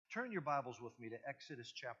Turn your Bibles with me to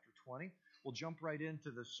Exodus chapter 20. We'll jump right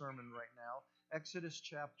into the sermon right now. Exodus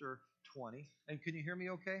chapter 20. And can you hear me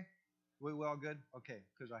okay? We all good? Okay,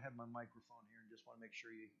 because I have my microphone here and just want to make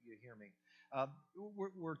sure you hear me.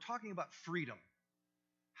 We're talking about freedom.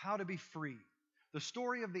 How to be free. The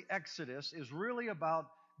story of the Exodus is really about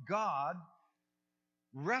God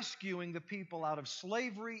rescuing the people out of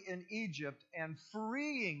slavery in Egypt and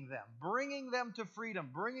freeing them, bringing them to freedom,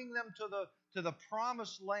 bringing them to the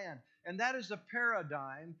promised land. And that is a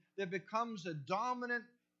paradigm that becomes a dominant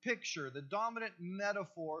picture, the dominant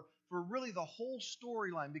metaphor for really the whole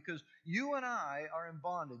storyline, because you and I are in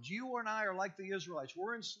bondage. You and I are like the Israelites.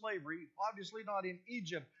 We're in slavery, obviously not in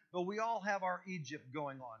Egypt, but we all have our Egypt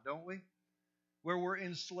going on, don't we? Where we're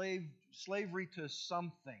in slavery to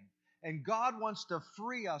something. And God wants to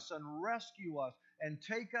free us and rescue us and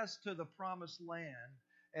take us to the promised land.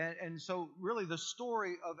 And so really the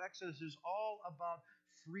story of Exodus is all about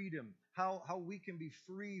freedom, how we can be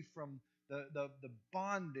free from the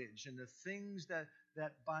bondage and the things that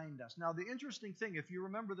bind us. Now the interesting thing, if you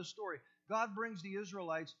remember the story, God brings the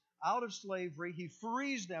Israelites out of slavery. He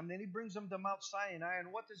frees them. Then He brings them to Mount Sinai.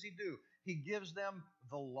 And what does He do? He gives them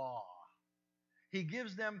the law. He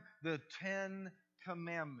gives them the 10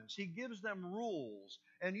 Commandments. He gives them rules.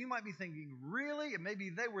 And you might be thinking, really? And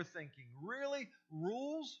maybe they were thinking, really?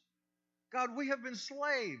 Rules? God, we have been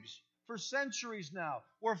slaves for centuries now.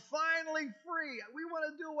 We're finally free. We want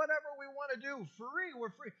to do whatever we want to do. Free.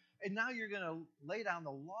 We're free. And now you're going to lay down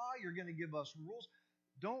the law. You're going to give us rules.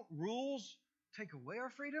 Don't rules take away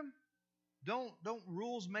our freedom? Don't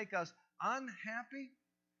rules make us unhappy?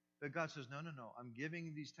 But God says, no. I'm giving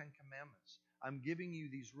you these 10 Commandments. I'm giving you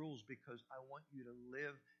these rules because I want you to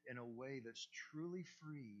live in a way that's truly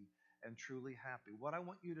free and truly happy. What I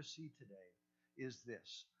want you to see today is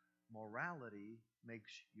this. Morality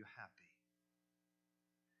makes you happy.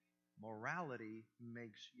 Morality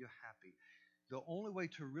makes you happy. The only way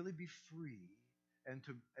to really be free and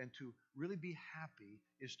to really be happy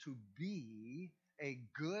is to be a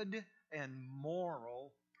good and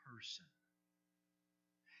moral person.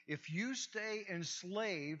 If you stay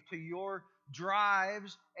enslaved to your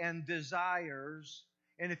drives and desires,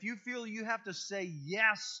 and if you feel you have to say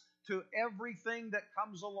yes to everything that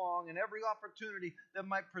comes along and every opportunity that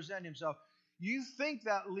might present himself, you think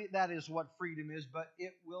that is what freedom is, but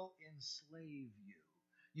it will enslave you.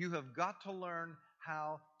 You have got to learn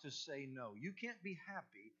how to say no. You can't be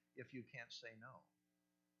happy if you can't say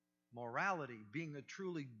no. Morality, being a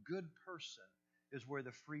truly good person, is where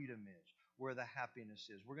the freedom is, where the happiness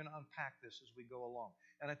is. We're going to unpack this as we go along.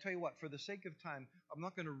 And I tell you what, for the sake of time, I'm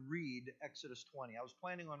not going to read Exodus 20. I was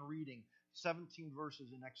planning on reading 17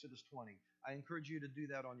 verses in Exodus 20. I encourage you to do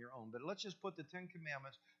that on your own. But let's just put the 10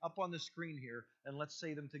 Commandments up on the screen here, and let's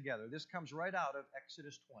say them together. This comes right out of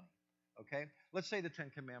Exodus 20. Okay? Let's say the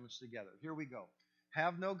 10 Commandments together. Here we go.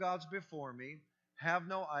 Have no gods before me. Have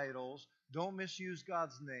no idols. Don't misuse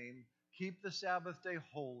God's name. Keep the Sabbath day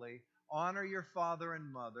holy. Honor your father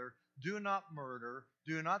and mother. Do not murder.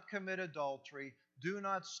 Do not commit adultery. Do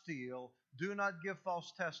not steal. Do not give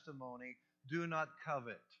false testimony. Do not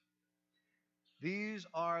covet. These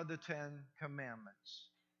are the 10 Commandments.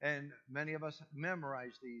 And many of us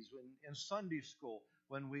memorized these in Sunday school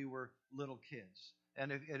when we were little kids.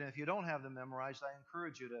 And if you don't have them memorized, I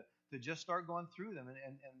encourage you to just start going through them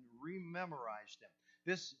and rememorize them.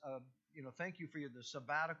 This, thank you for the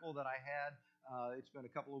sabbatical that I had. It's been a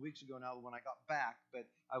couple of weeks ago now when I got back, but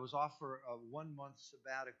I was off for a 1-month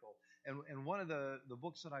sabbatical. And one of the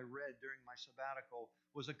books that I read during my sabbatical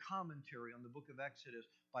was a commentary on the book of Exodus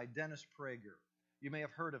by Dennis Prager. You may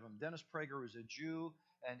have heard of him. Dennis Prager is a Jew,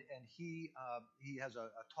 and he has a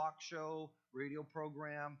talk show, radio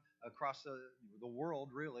program across the world,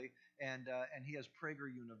 really, and he has Prager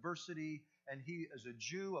University. And he is a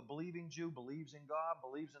Jew, a believing Jew, believes in God,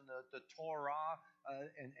 believes in the Torah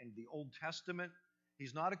and the Old Testament.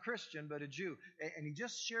 He's not a Christian, but a Jew. And he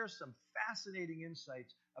just shares some fascinating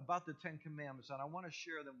insights about the 10 Commandments, and I want to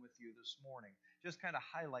share them with you this morning. Just kind of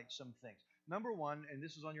highlight some things. Number one, and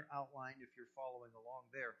this is on your outline if you're following along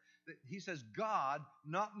there, that he says God,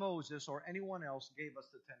 not Moses or anyone else, gave us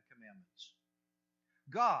the 10 Commandments.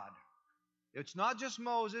 God. It's not just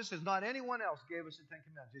Moses. It's not anyone else gave us the 10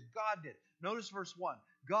 Commandments. It's God did. Notice verse 1.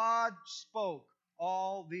 God spoke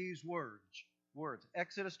all these words.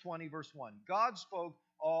 Exodus 20, verse 1. God spoke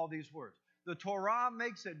all these words. The Torah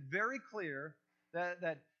makes it very clear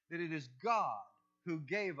that it is God who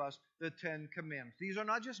gave us the 10 Commandments. These are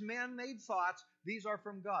not just man-made thoughts. These are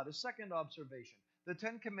from God. A second observation. The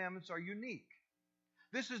 10 Commandments are unique.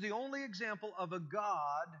 This is the only example of a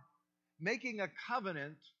God making a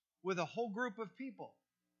covenant with a whole group of people.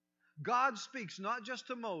 God speaks not just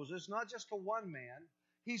to Moses, not just to one man.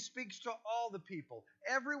 He speaks to all the people.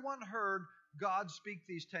 Everyone heard God speak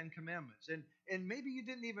these 10 commandments. And maybe you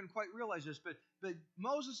didn't even quite realize this, but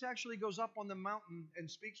Moses actually goes up on the mountain and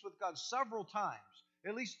speaks with God several times,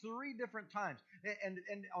 at least 3 different times. And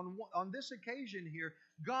on this occasion here,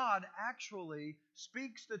 God actually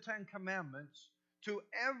speaks the 10 commandments to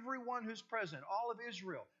everyone who's present, all of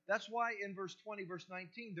Israel. That's why in verse 20, verse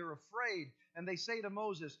 19, they're afraid, and they say to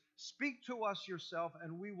Moses, "Speak to us yourself,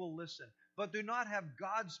 and we will listen. But do not have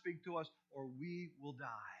God speak to us, or we will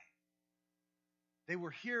die." They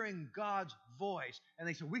were hearing God's voice, and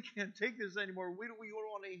they said, "We can't take this anymore. We don't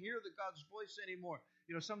want to hear God's voice anymore."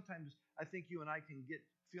 Sometimes I think you and I can get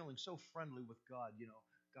feeling so friendly with God.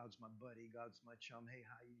 God's my buddy. God's my chum. Hey,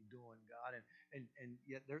 how you doing, God? And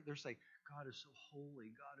yet they're saying, God is so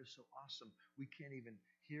holy. God is so awesome. We can't even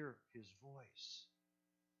hear His voice.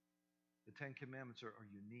 The 10 Commandments are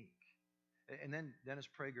unique. And then Dennis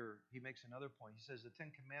Prager, he makes another point. He says the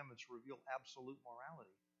 10 Commandments reveal absolute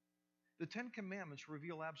morality. The 10 Commandments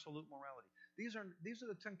reveal absolute morality. These are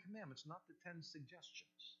the 10 Commandments, not the 10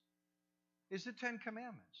 suggestions. It's the 10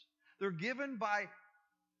 Commandments. They're given by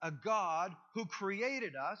a God who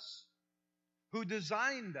created us, who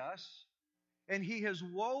designed us, and He has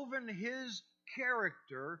woven His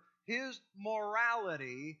character, His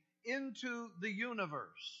morality into the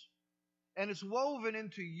universe. And it's woven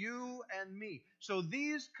into you and me. So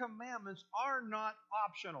these commandments are not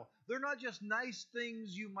optional. They're not just nice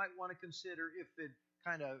things you might want to consider if it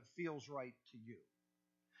kind of feels right to you.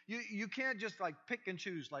 You can't just like pick and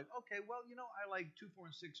choose, like, okay, well, I like 2, 4,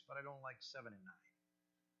 and 6, but I don't like 7 and 9.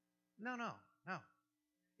 No.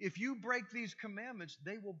 If you break these commandments,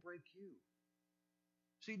 they will break you.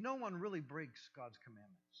 See, no one really breaks God's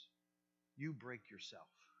commandments. You break yourself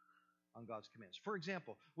on God's commands. For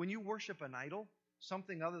example, when you worship an idol,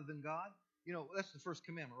 something other than God, that's the first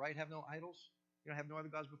commandment, right? Have no idols. Have no other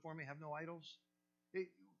gods before me. Have no idols.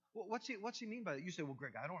 What's he mean by that? You say, well,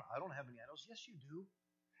 Greg, I don't have any idols. Yes, you do.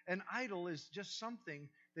 An idol is just something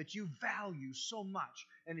that you value so much,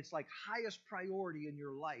 and it's like highest priority in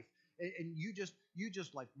your life, and you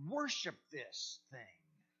just like worship this thing.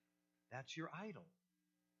 That's your idol.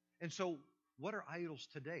 And so, what are idols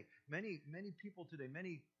today? Many people today,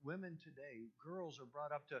 many women today, girls are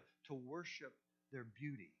brought up to worship their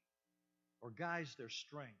beauty, or guys their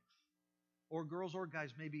strength, or girls or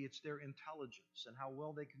guys, maybe it's their intelligence and how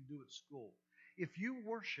well they can do at school. If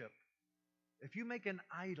you make an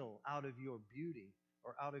idol out of your beauty,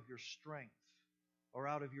 or out of your strength, or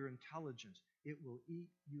out of your intelligence, it will eat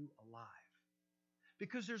you alive.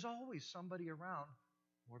 Because there's always somebody around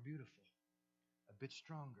more beautiful, a bit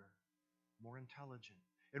stronger, more intelligent.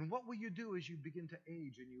 And what will you do as you begin to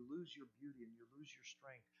age and you lose your beauty and you lose your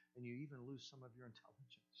strength and you even lose some of your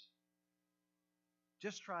intelligence?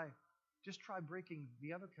 Just try breaking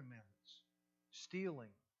the other commandments.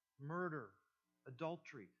 Stealing, murder,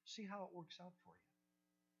 adultery. See how it works out for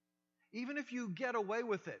you. Even if you get away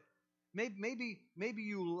with it, maybe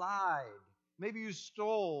you lied, maybe you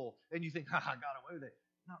stole, and you think, I got away with it.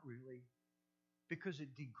 Not really. Because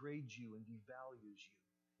it degrades you and devalues you.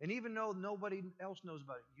 And even though nobody else knows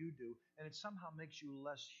about it, you do, and it somehow makes you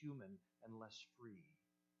less human and less free.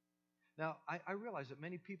 Now, I realize that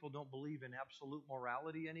many people don't believe in absolute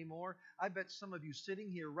morality anymore. I bet some of you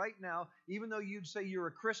sitting here right now, even though you'd say you're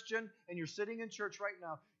a Christian and you're sitting in church right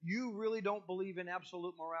now, you really don't believe in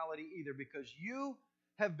absolute morality either, because you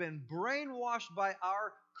have been brainwashed by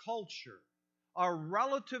our culture, our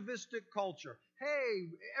relativistic culture. Hey,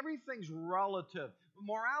 everything's relative.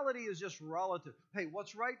 Morality is just relative. Hey,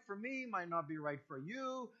 what's right for me might not be right for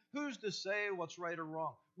you. Who's to say what's right or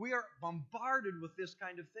wrong? We are bombarded with this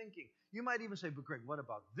kind of thinking. You might even say, but Greg, what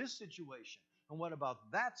about this situation? And what about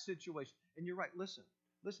that situation? And you're right. Listen,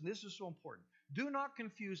 this is so important. Do not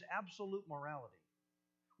confuse absolute morality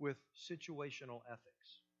with situational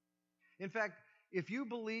ethics. In fact, if you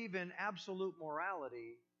believe in absolute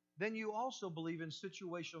morality, then you also believe in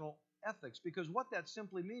situational ethics, because what that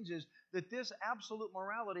simply means is that this absolute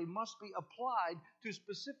morality must be applied to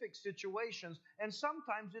specific situations, and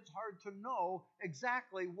sometimes it's hard to know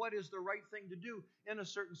exactly what is the right thing to do in a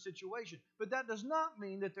certain situation. But that does not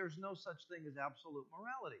mean that there's no such thing as absolute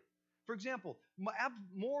morality. For example,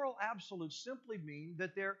 moral absolutes simply mean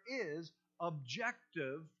that there is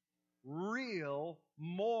objective, real,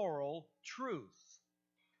 moral truth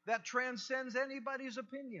that transcends anybody's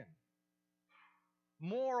opinion.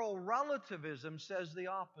 Moral relativism says the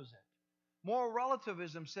opposite. Moral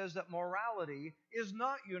relativism says that morality is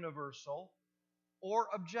not universal or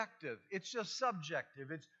objective. It's just subjective.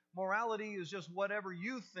 Morality is just whatever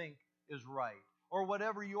you think is right, or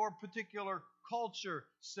whatever your particular culture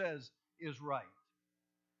says is right.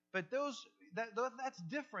 But that's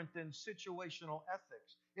different than situational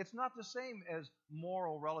ethics. It's not the same as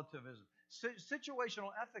moral relativism.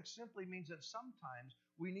 Situational ethics simply means that sometimes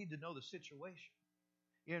we need to know the situation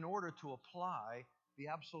in order to apply the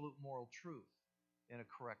absolute moral truth in a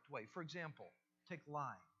correct way. For example, take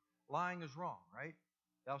lying. Lying is wrong, right?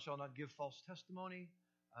 Thou shalt not give false testimony.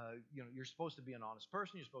 You're supposed to be an honest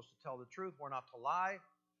person. You're supposed to tell the truth. We're not to lie.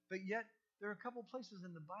 But yet, there are a couple places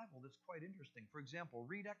in the Bible that's quite interesting. For example,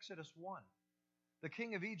 read Exodus 1. The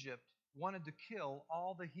king of Egypt wanted to kill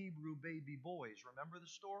all the Hebrew baby boys. Remember the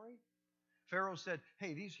story? Pharaoh said,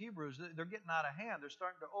 hey, these Hebrews, they're getting out of hand. They're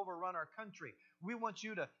starting to overrun our country. We want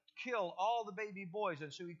you to kill all the baby boys.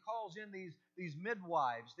 And so he calls in these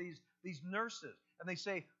midwives, these nurses. And they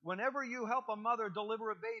say, whenever you help a mother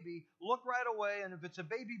deliver a baby, look right away. And if it's a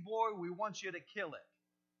baby boy, we want you to kill it.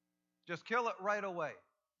 Just kill it right away.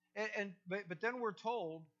 But then we're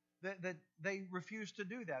told that they refused to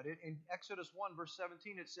do that. In Exodus 1, verse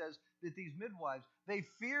 17, it says that these midwives, they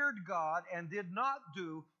feared God and did not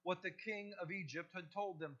do what the king of Egypt had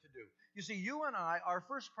told them to do. You see, you and I, our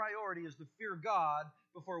first priority is to fear God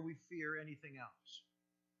before we fear anything else.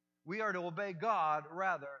 We are to obey God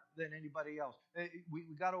rather than anybody else. We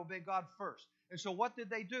got to obey God first. And so what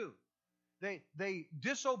did they do? They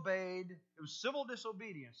disobeyed. It was civil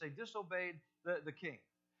disobedience. They disobeyed the king.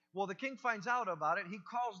 Well, the king finds out about it. He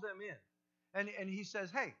calls them in. And he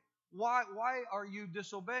says, hey, why are you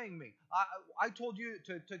disobeying me? I told you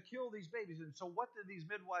to kill these babies. And so what did these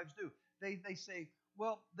midwives do? They say,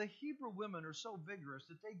 well, the Hebrew women are so vigorous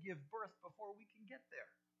that they give birth before we can get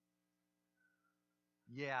there.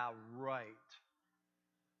 Yeah, right.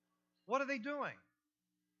 What are they doing?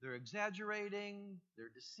 They're exaggerating.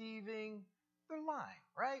 They're deceiving. They're lying,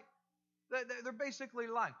 right? They're basically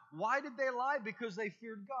lying. Why did they lie? Because they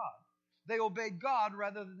feared God. They obeyed God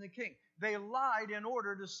rather than the king. They lied in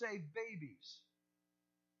order to save babies.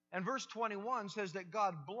 And verse 21 says that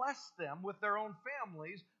God blessed them with their own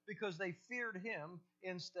families because they feared him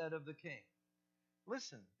instead of the king.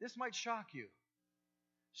 Listen, this might shock you.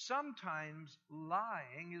 Sometimes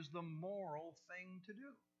lying is the moral thing to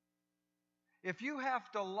do. If you have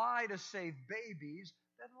to lie to save babies,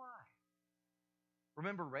 then lie.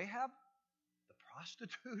 Remember Rahab?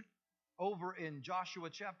 Prostitute over in Joshua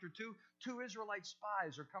chapter 2. 2 Israelite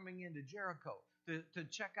spies are coming into Jericho to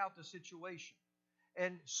check out the situation.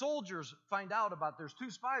 And soldiers find out about there's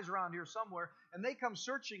 2 spies around here somewhere, and they come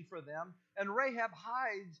searching for them, and Rahab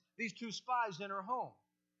hides these 2 spies in her home.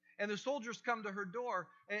 And the soldiers come to her door,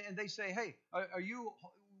 and they say, hey,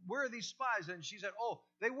 where are these spies? And she said, oh,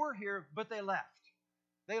 they were here, but they left.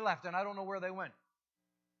 They left, and I don't know where they went.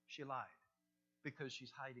 She lied because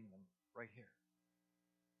she's hiding them right here.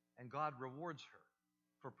 And God rewards her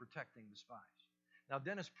for protecting the spies. Now,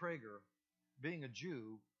 Dennis Prager, being a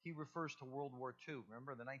Jew, he refers to World War II.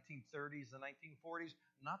 Remember the 1930s, the 1940s?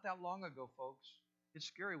 Not that long ago, folks. It's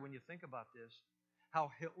scary when you think about this.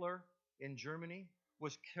 How Hitler in Germany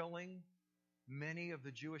was killing many of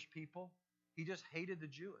the Jewish people. He just hated the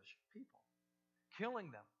Jewish people.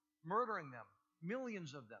 Killing them, murdering them,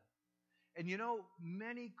 millions of them. And you know,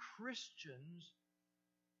 many Christians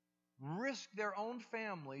risk their own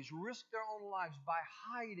families, risk their own lives by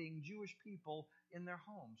hiding Jewish people in their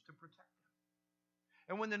homes to protect them.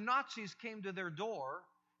 And when the Nazis came to their door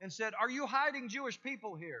and said, are you hiding Jewish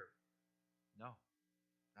people here? No,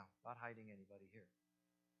 not hiding anybody here.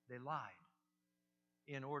 They lied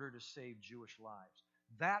in order to save Jewish lives.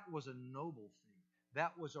 That was a noble thing.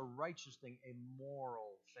 That was a righteous thing, a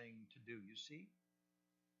moral thing to do. You see?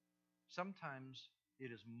 Sometimes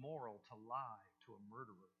it is moral to lie to a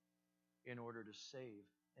murderer in order to save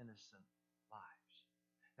innocent lives.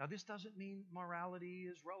 Now, this doesn't mean morality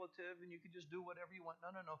is relative and you can just do whatever you want.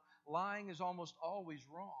 No. Lying is almost always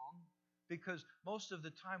wrong because most of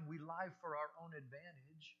the time we lie for our own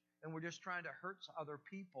advantage and we're just trying to hurt other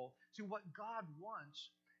people. See, what God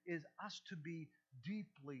wants is us to be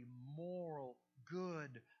deeply moral,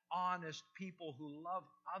 good, honest people who love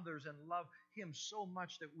others and love Him so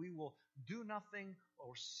much that we will do nothing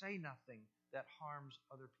or say nothing that harms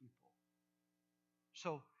other people.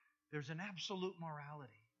 So there's an absolute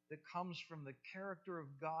morality that comes from the character of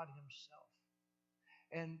God Himself.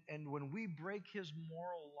 And when we break His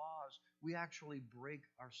moral laws, we actually break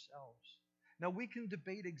ourselves. Now we can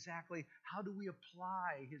debate exactly how do we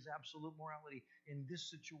apply His absolute morality in this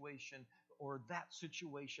situation or that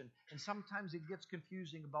situation. And sometimes it gets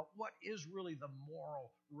confusing about what is really the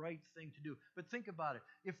moral right thing to do. But think about it.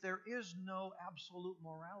 If there is no absolute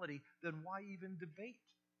morality, then why even debate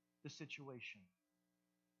the situation?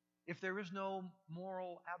 If there is no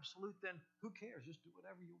moral absolute, then who cares? Just do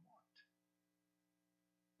whatever you want.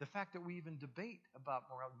 The fact that we even debate about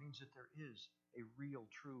morality means that there is a real,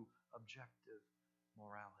 true, objective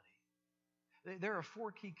morality. There are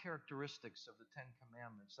 4 key characteristics of the Ten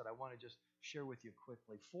Commandments that I want to just share with you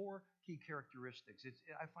quickly. 4 key characteristics.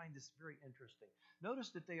 I find this very interesting. Notice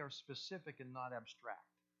that they are specific and not abstract.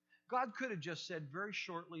 God could have just said very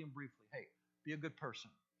shortly and briefly, hey, be a good person.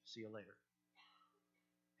 See you later.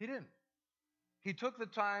 He didn't. He took the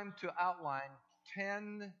time to outline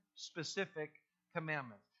 10 specific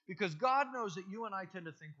commandments. Because God knows that you and I tend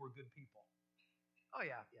to think we're good people. Oh,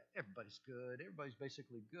 yeah, everybody's good. Everybody's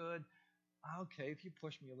basically good. Okay, if you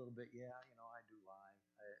push me a little bit, I do lie.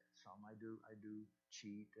 I do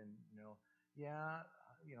cheat, and I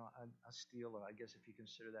steal. I guess if you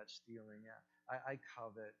consider that stealing, I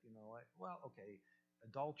covet. Okay,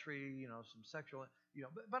 adultery. Some sexual.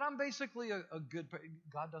 But I'm basically a good.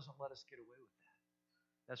 God doesn't let us get away with that.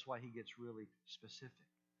 That's why He gets really specific.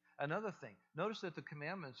 Another thing, notice that the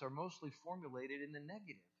commandments are mostly formulated in the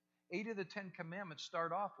negative. 8 of the 10 commandments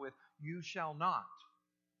start off with, you shall not.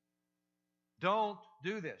 Don't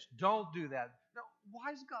do this. Don't do that. Now,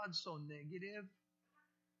 why is God so negative?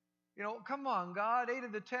 Come on, God. 8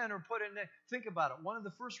 of the 10 are put in there. Think about it. One of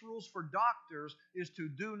the first rules for doctors is to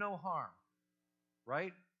do no harm.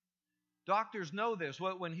 Right? Doctors know this.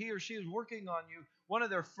 When he or she is working on you, one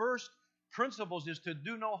of their first principles is to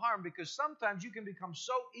do no harm, because sometimes you can become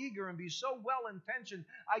so eager and be so well-intentioned,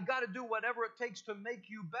 I got to do whatever it takes to make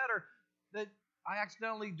you better, that I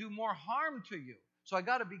accidentally do more harm to you. So I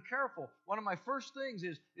got to be careful. One of my first things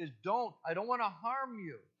is I don't want to harm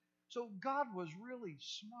you. So God was really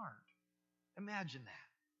smart. Imagine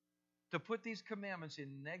that. To put these commandments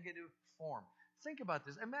in negative form. Think about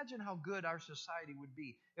this. Imagine how good our society would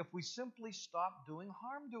be if we simply stopped doing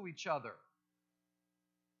harm to each other.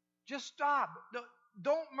 Just stop.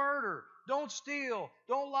 Don't murder. Don't steal.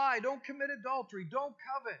 Don't lie. Don't commit adultery. Don't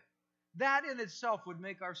covet. That in itself would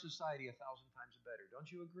make our society 1,000 times better.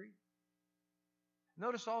 Don't you agree?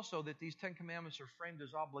 Notice also that these 10 commandments are framed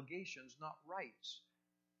as obligations, not rights.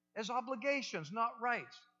 As obligations, not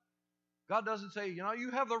rights. God doesn't say,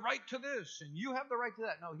 you have the right to this and you have the right to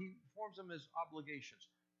that. No, He forms them as obligations.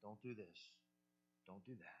 Don't do this. Don't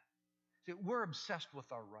do that. See, we're obsessed with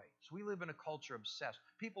our rights. We live in a culture obsessed.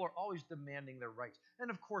 People are always demanding their rights.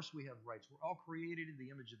 And of course we have rights. We're all created in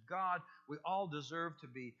the image of God. We all deserve to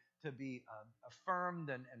be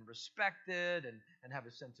affirmed and respected and have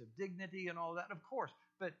a sense of dignity and all that, of course.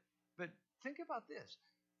 But think about this.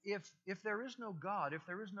 If there is no God, if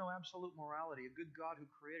there is no absolute morality, a good God who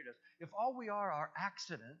created us, if all we are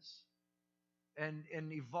accidents and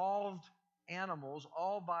evolved animals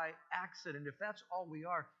all by accident, if that's all we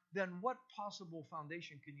are, then what possible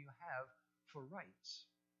foundation can you have for rights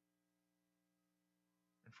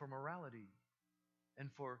and for morality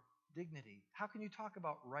and for dignity? How can you talk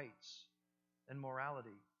about rights and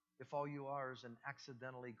morality if all you are is an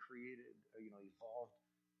accidentally created, evolved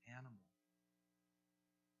animal?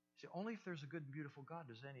 See, only if there's a good and beautiful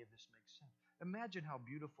God does any of this make sense. Imagine how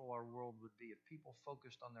beautiful our world would be if people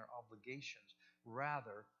focused on their obligations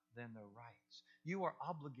rather than their rights. You are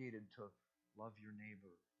obligated to love your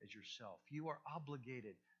neighbor as yourself. You are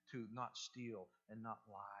obligated to not steal and not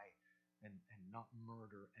lie and not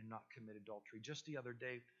murder and not commit adultery. Just the other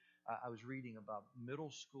day, I was reading about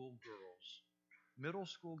middle school girls,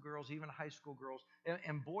 even high school girls,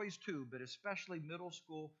 and boys too, but especially middle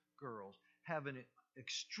school girls have an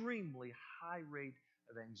extremely high rate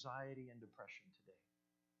of anxiety and depression today.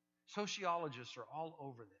 Sociologists are all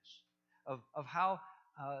over this, of how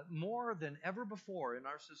more than ever before in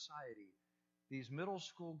our society, these middle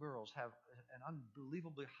school girls have an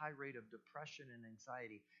unbelievably high rate of depression and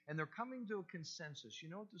anxiety. And they're coming to a consensus. You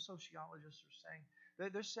know what the sociologists are saying?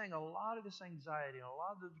 They're saying a lot of this anxiety and a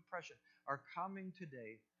lot of the depression are coming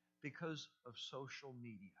today because of social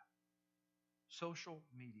media. Social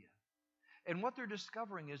media. And what they're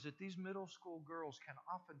discovering is that these middle school girls can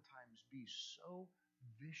oftentimes be so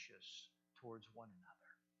vicious towards one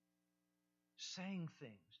another. Saying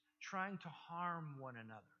things, trying to harm one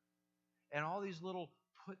another. And all these little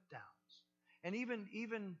put-downs. And even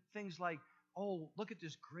things like, oh, look at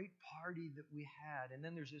this great party that we had. And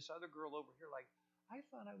then there's this other girl over here like, I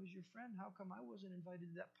thought I was your friend. How come I wasn't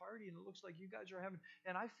invited to that party? And it looks like you guys are having,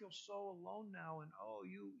 and I feel so alone now. And oh,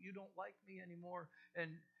 you don't like me anymore.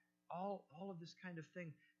 And all of this kind of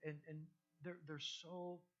thing. And they're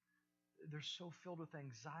so filled with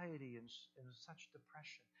anxiety and such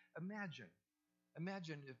depression. Imagine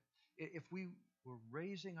if we were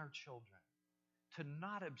raising our children to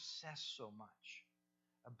not obsess so much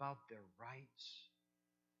about their rights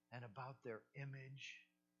and about their image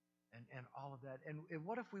and all of that. And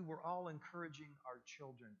what if we were all encouraging our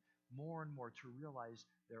children more and more to realize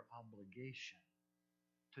their obligation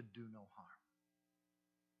to do no harm,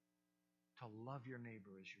 to love your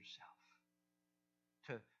neighbor as yourself,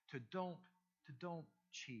 to don't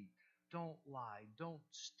cheat, don't lie, don't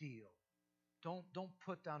steal, don't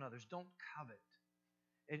put down others, don't covet.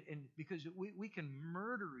 And because we can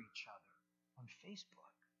murder each other on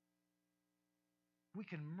Facebook. We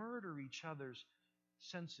can murder each other's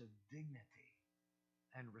sense of dignity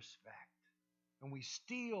and respect. And we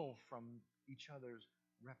steal from each other's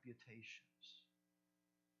reputations.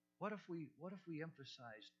 What if we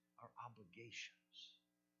emphasized our obligations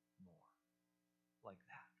more like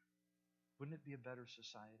that? Wouldn't it be a better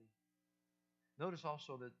society? Notice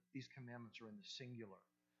also that these commandments are in the singular.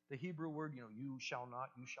 The Hebrew word, you shall not,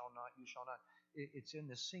 you shall not, you shall not, it's in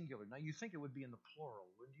the singular. Now you think it would be in the plural,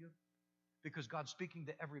 wouldn't you? Because God's speaking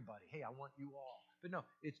to everybody. Hey, I want you all. But no,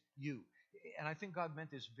 it's you. And I think God meant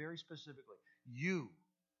this very specifically. You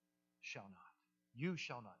shall not. You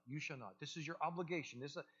shall not. You shall not. This is your obligation.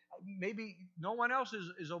 This maybe no one else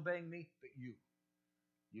is obeying me, but you.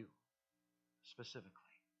 You.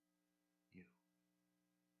 Specifically. You.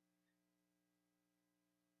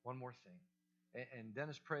 One more thing. And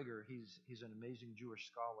Dennis Prager, he's an amazing Jewish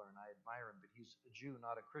scholar, and I admire him, but he's a Jew,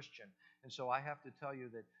 not a Christian. And so I have to tell you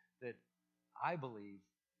that I believe,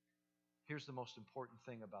 here's the most important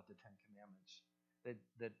thing about the Ten Commandments,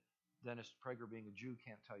 that Dennis Prager, being a Jew,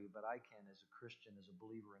 can't tell you, but I can as a Christian, as a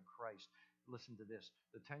believer in Christ. Listen to this.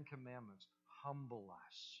 The Ten Commandments humble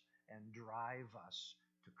us and drive us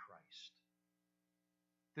to Christ.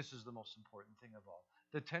 This is the most important thing of all.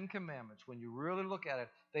 The Ten Commandments, when you really look at it,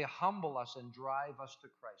 they humble us and drive us to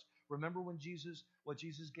Christ. Remember what Jesus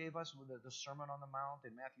gave us with the Sermon on the Mount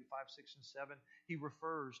in Matthew 5, 6, and 7? He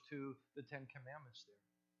refers to the Ten Commandments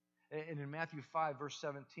there. And in Matthew 5, verse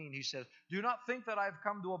 17, he says, "Do not think that I've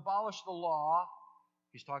come to abolish the law."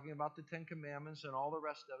 He's talking about the Ten Commandments and all the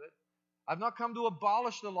rest of it. "I've not come to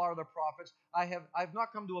abolish the law or the prophets. I've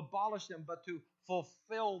not come to abolish them, but to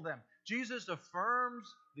fulfill them." Jesus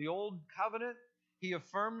affirms the old covenant. He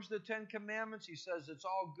affirms the Ten Commandments. He says it's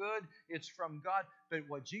all good. It's from God. But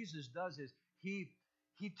what Jesus does is he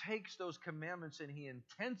takes those commandments and he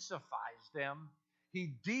intensifies them.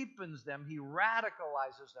 He deepens them. He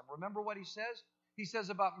radicalizes them. Remember what he says? He says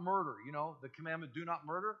about murder, the commandment, do not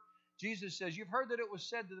murder. Jesus says, you've heard that it was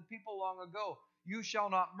said to the people long ago, you shall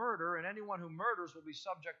not murder, and anyone who murders will be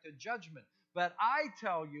subject to judgment. But I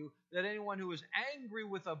tell you that anyone who is angry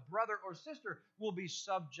with a brother or sister will be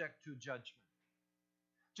subject to judgment.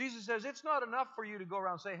 Jesus says, it's not enough for you to go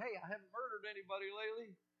around and say, hey, I haven't murdered anybody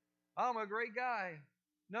lately. I'm a great guy.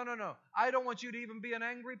 No. I don't want you to even be an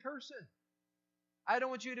angry person. I don't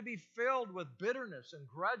want you to be filled with bitterness and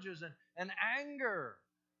grudges and anger.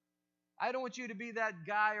 I don't want you to be that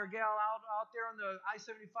guy or gal out there on the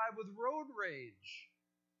I-75 with road rage.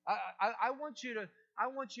 I want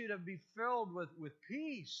you to be filled with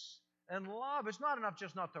peace and love. It's not enough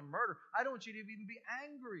just not to murder. I don't want you to even be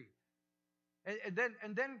angry.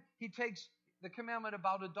 And then he takes the commandment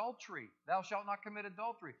about adultery. Thou shalt not commit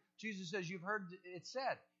adultery. Jesus says, you've heard it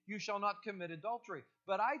said, you shall not commit adultery.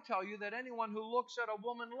 But I tell you that anyone who looks at a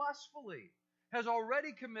woman lustfully has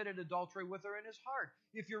already committed adultery with her in his heart.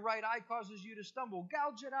 If your right eye causes you to stumble,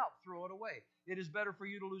 gouge it out, throw it away. It is better for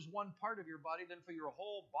you to lose one part of your body than for your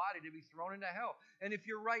whole body to be thrown into hell. And if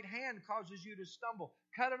your right hand causes you to stumble,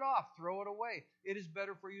 cut it off, throw it away. It is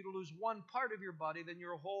better for you to lose one part of your body than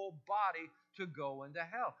your whole body to go into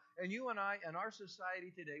hell. And you and I, in our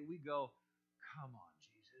society today, we go, come on,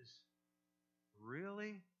 Jesus.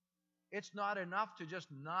 Really? It's not enough to just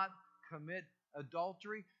not commit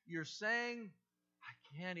adultery? You're saying I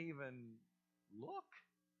can't even look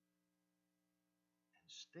and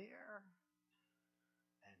stare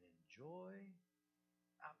and enjoy?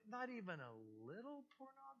 Not even a little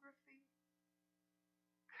pornography?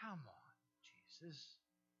 Come on, Jesus.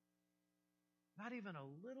 Not even a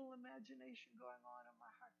little imagination going on in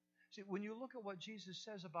my heart. See, when you look at what Jesus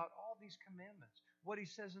says about all these commandments, what he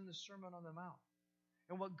says in the Sermon on the Mount,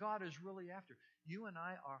 and what God is really after, you and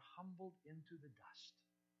I are humbled into the dust.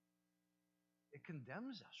 It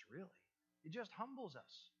condemns us, really. It just humbles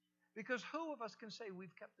us. Because who of us can say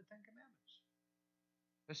we've kept the Ten Commandments?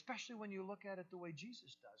 Especially when you look at it the way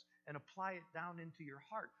Jesus does and apply it down into your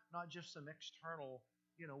heart, not just some external,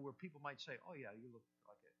 where people might say, oh yeah, you look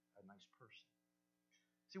like a nice person.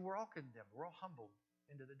 See, we're all condemned. We're all humbled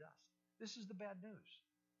into the dust. This is the bad news.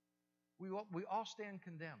 We all stand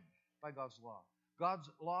condemned by God's law. God's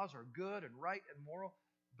laws are good and right and moral,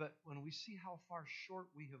 but when we see how far short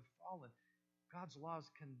we have fallen, God's laws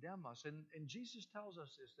condemn us. And Jesus tells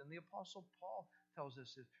us this, and the Apostle Paul tells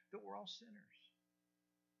us this, that we're all sinners.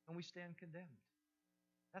 And we stand condemned.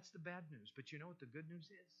 That's the bad news. But you know what the good news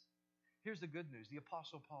is? Here's the good news. The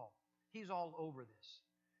Apostle Paul, he's all over this.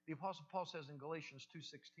 The Apostle Paul says in Galatians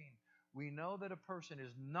 2:16, we know that a person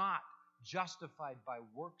is not justified by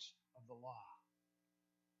works of the law,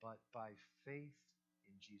 but by faith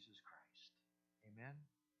in Jesus Christ. Amen?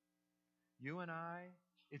 You and I,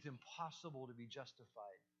 it's impossible to be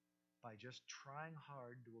justified by just trying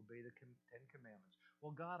hard to obey the Ten Commandments.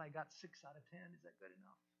 Well, God, I got 6 out of 10. Is that good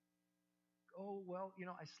enough? Oh, well,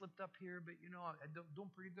 I slipped up here, but, I'm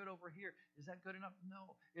doing pretty good over here. Is that good enough?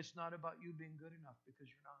 No, it's not about you being good enough,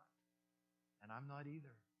 because you're not. And I'm not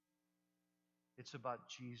either. It's about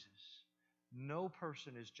Jesus. No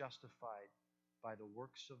person is justified by the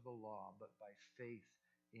works of the law, but by faith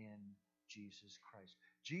in Jesus Christ.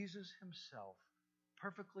 Jesus himself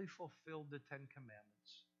perfectly fulfilled the Ten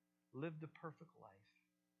Commandments, lived a perfect life,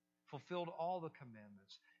 fulfilled all the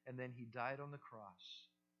commandments, and then he died on the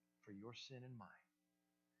cross for your sin and mine.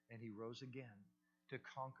 And he rose again to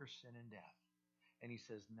conquer sin and death. And he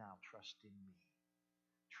says, now trust in me.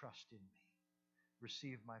 Trust in me.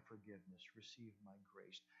 Receive my forgiveness. Receive my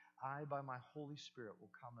grace. I, by my Holy Spirit,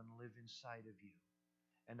 will come and live inside of you.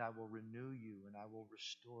 And I will renew you, and I will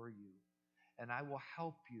restore you. And I will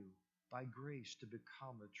help you by grace to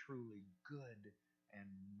become a truly good and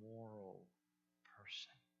moral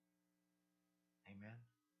person. Amen?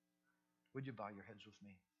 Would you bow your heads with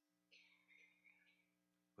me?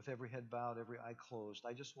 With every head bowed, every eye closed,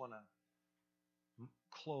 I just want to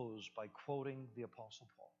close by quoting the Apostle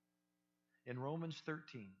Paul. In Romans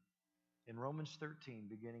 13,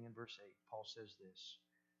 beginning in verse 8, Paul says this.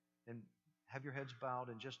 And have your heads bowed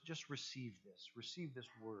and just receive this. Receive this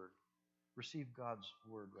word. Receive God's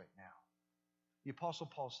word right now. The Apostle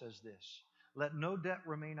Paul says this. Let no debt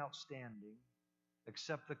remain outstanding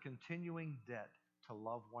except the continuing debt to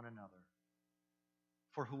love one another.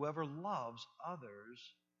 For whoever loves others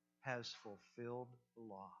has fulfilled the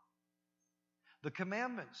law. The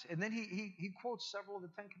commandments, and then he quotes several of the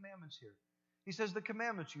Ten Commandments here. He says the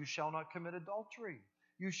commandments, you shall not commit adultery,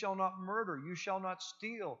 you shall not murder, you shall not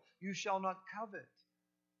steal, you shall not covet.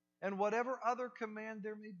 And whatever other command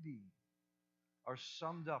there may be are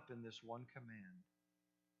summed up in this one command.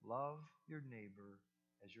 Love your neighbor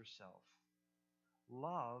as yourself.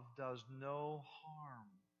 Love does no harm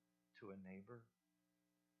to a neighbor.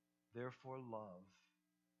 Therefore, love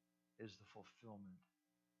is the fulfillment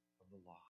of the law.